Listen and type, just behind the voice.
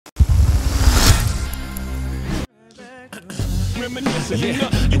Yeah,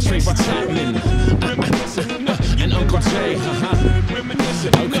 and Tracy Chapman, and Uncle Jay, okay,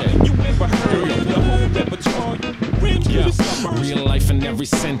 yeah, real life in every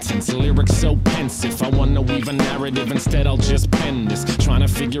sentence, lyrics so pensive. I wanna weave a narrative, instead I'll just pen this. Trying to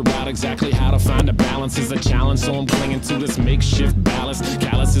figure out exactly how to find a balance is a challenge, so I'm clinging to this makeshift ballast.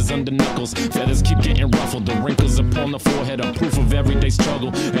 Calluses under knuckles, feathers keep getting ruffled. The wrinkles upon the forehead are proof of everyday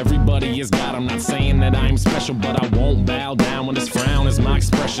struggle. Everybody is God, I'm not saying that I'm special, but I won't bow down when this frown is my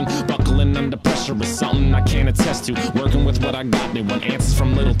expression. Buckling under pressure is something I can't attest to. Working with what I got, they want answers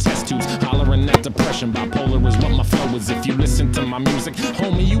from little test tubes. Hollering at depression, bipolar is what my flow is. If you listen to my music,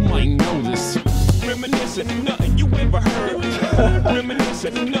 homie, you might know this. Reminiscing, nothing you ever heard.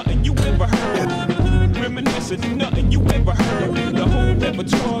 Reminiscing, nothing you ever heard. Reminiscing, nothing you ever heard. The whole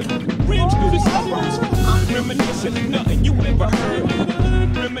repertoire rims through the suburbs. Reminiscing, nothing you ever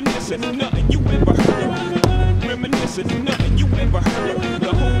heard. Reminiscing, nothing you ever heard. Reminiscing, nothing you ever heard.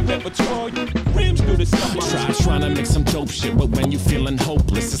 The whole repertoire rims through the suburbs. Trying to make some dope shit, but when you feeling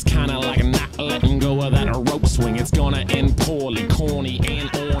hopeless, it's kinda like not letting go of that rope swing. It's gonna end poorly, corny and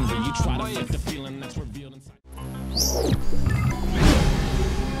ornery. You try to fight the feeling that's revealed inside.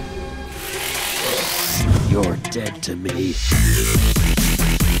 You're dead to me.